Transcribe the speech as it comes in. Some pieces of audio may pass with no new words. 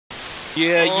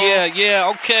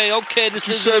Yeah. Okay. This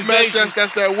You is said, Max,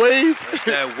 that's that wave? That's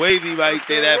that wavy right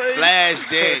there, that flash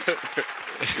dance.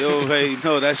 Yo, hey,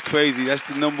 no, that's crazy. That's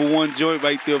the #1 joint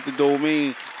right there off the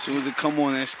domain. As soon as it come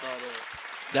on, that start off.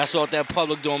 That's off that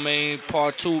public domain.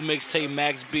 Part 2 mixtape.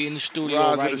 Max B in the studio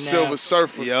Rise right of the now. Silver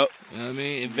Surfer. Yep. You know what I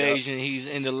mean? Invasion. He's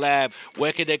in the lab.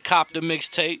 Where could they cop the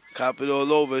mixtape? Cop it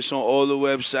all over. It's on all the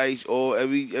websites.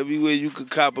 Everywhere you could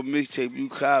cop a mixtape, you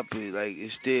cop it. Like,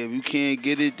 it's there. If you can't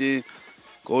get it, then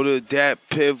go to Dat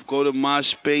Piff. Go to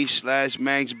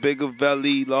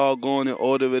MySpace/MaxBiggerVelly. Log on and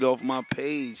order it off my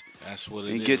page. That's what it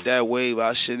is. And get that wave.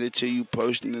 I'll send it to you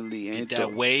personally. Get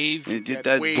that wave? And get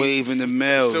that wave in the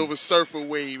mail. Silver Surfer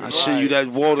wave. I'll send you that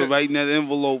water right in that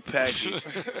envelope package.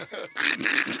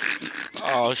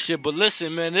 Oh, shit. But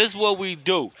listen, man, this is what we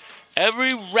do.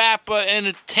 Every rapper,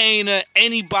 entertainer,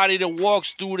 anybody that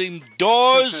walks through them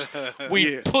doors,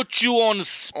 we put you on the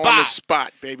spot. On the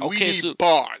spot, baby. Okay, we need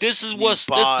bars. This is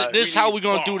this how we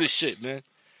gonna do this shit, man.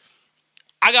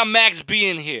 I got Max B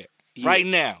in here right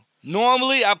now.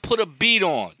 Normally, I put a beat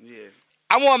on. Yeah.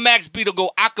 I want Max B to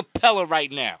go acapella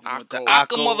right now. Acapella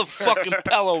motherfucking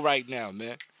pello right now,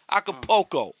 man.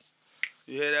 Acapulco.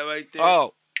 You hear that right there?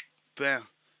 Oh. Bam.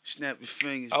 Snap your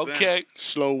fingers. Okay. Bam.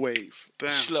 Slow wave. Bam.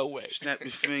 Slow wave. Snap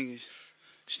your fingers.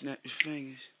 Snap your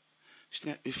fingers.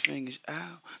 Snap your fingers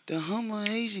out. The Hummer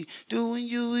hazy. Doing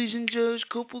U's and Jer's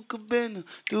Copacabana.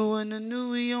 Doing the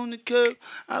newie on the curb.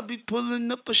 I be pulling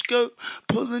up a skirt.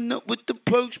 Pulling up with the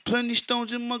perks. Plenty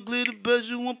stones in my glitter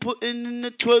bezel. I'm putting in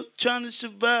the twerk. Trying to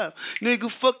survive.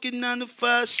 Nigga fucking 9 to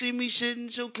 5. See me sitting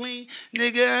so clean.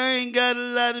 Nigga, I ain't got a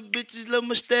lot of bitches. Love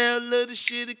my style. Love the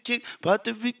shit I kick. About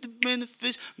to reap the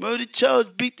benefits. Murder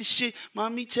charge. Beat the shit.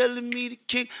 Mommy telling me to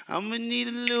kick. I'ma need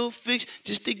a little fix.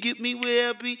 Just to get me where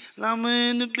I be. Llama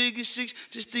in the biggest 6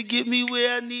 just to get me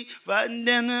where I need. Riding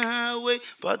down the highway,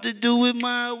 about to do it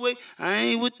my way. I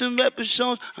ain't with them rapper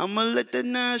songs, I'ma let that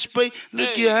 9 spray.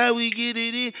 Look at how we get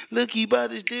it in. Look, he bought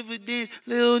his dividends.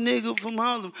 Little nigga from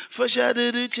Harlem, fresh out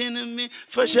of the tenement,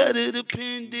 fresh out of the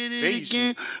pen, did it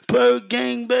again. Per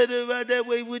gang, better ride that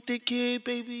way with the kid,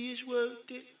 baby, it's worth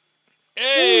it.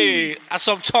 Hey, that's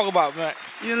what I'm talking about, man.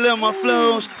 You love my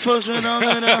flows, folks went on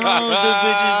in the hoes. The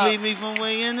bitches leave me from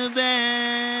way in the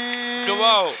band. Come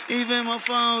on. Even my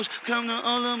phones come to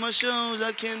all of my shows.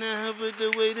 I cannot help it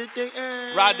the way that they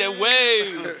act. Ride that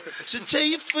wave. So tell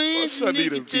your friends, What's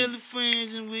nigga, tell your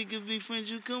friends, and we could be friends.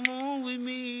 You come on with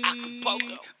me.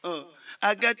 Acapulco.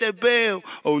 I got that bell.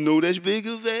 Oh no, that's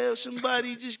Bigger Val.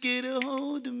 Somebody just get a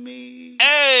hold of me.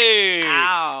 Hey!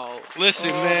 Ow.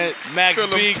 Listen, man, Max feel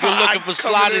them B, good tides looking for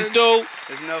coming sliding in. through.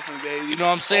 There's nothing, baby. You know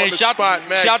what I'm saying? On the Shout spot,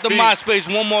 Max to B. MySpace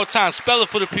one more time. Spell it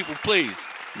for the people, please.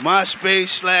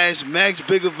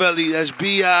 MySpace/MaxBiggerVelly. That's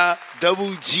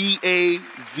BIGGAVELI.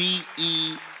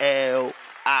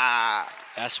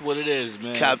 That's what it is,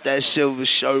 man. Cop that silver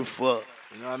surfer.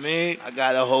 You know what I mean? I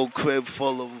got a whole crib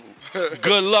full of them.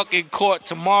 Good luck in court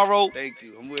tomorrow. Thank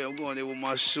you. I'm going there with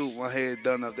my suit, my hair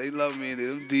done up. They love me in there.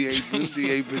 Them DA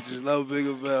bitches love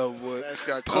Bigger Val, boy. That's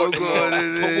got Put one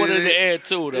in the air,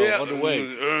 too, though, on the way.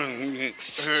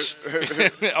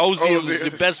 Ozzy is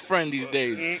your best friend these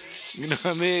days. You know what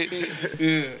I mean?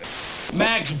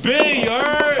 Max B, you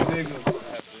heard?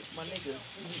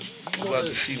 I'm about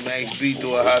to see Max B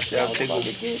do a hot shot tickle.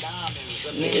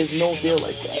 There's no deal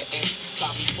like that.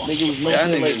 Nigga was no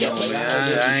deal like that.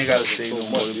 I ain't gotta say no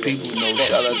more. The people know.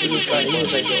 Shout out to the people. That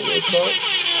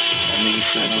nigga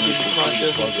sitting on this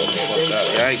computer, fuck up.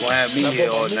 Y'all ain't gonna have me here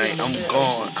all night. I'm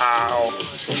gone. Ow.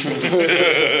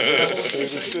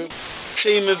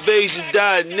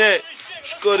 TeamInvasion.net.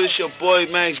 Go to your boy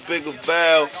Max Bigger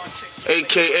Val,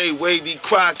 a.k.a. Wavy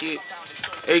Crockett,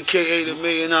 a.k.a. the $1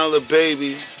 Million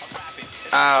Baby.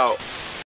 Ow.